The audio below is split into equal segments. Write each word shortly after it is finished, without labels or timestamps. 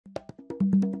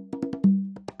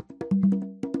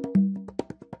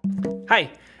Hi,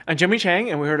 I'm Jimmy Chang,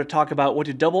 and we're here to talk about what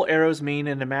do double arrows mean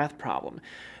in a math problem.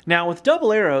 Now, with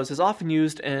double arrows is often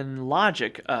used in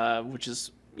logic, which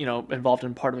is involved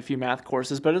in part of a few math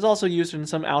courses, but it's also used in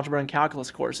some algebra and calculus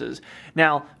courses.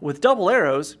 Now, with double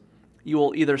arrows, you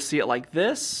will either see it like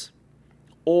this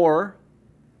or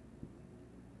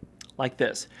like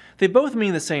this. They both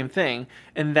mean the same thing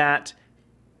in that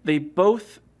they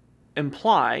both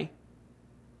imply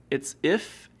it's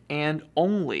if and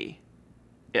only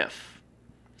if.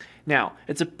 Now,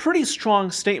 it's a pretty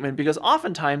strong statement because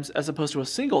oftentimes, as opposed to a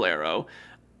single arrow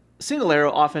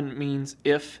often means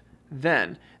if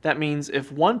then. That means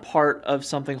if one part of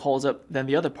something holds up, then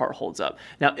the other part holds up.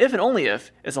 Now, if and only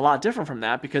if is a lot different from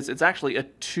that because it's actually a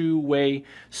two-way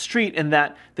street in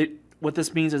that what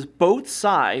this means is both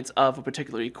sides of a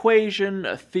particular equation,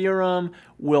 a theorem,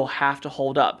 will have to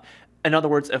hold up. In other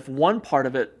words, if one part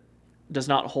of it does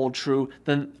not hold true,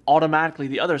 then automatically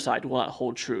the other side will not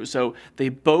hold true. So they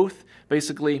both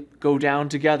basically go down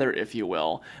together, if you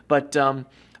will. But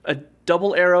a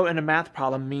double arrow in a math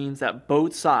problem means that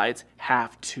both sides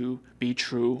have to be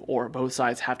true or both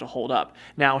sides have to hold up.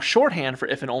 Now, shorthand for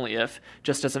if and only if,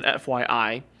 just as an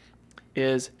FYI,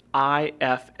 is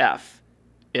IFF,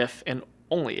 if and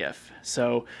only if.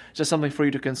 So just something for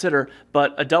you to consider,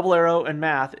 but a double arrow in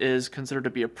math is considered to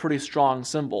be a pretty strong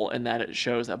symbol in that it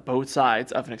shows that both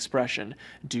sides of an expression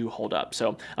do hold up.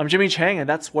 So I'm Jimmy Chang, and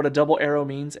that's what a double arrow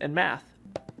means in math.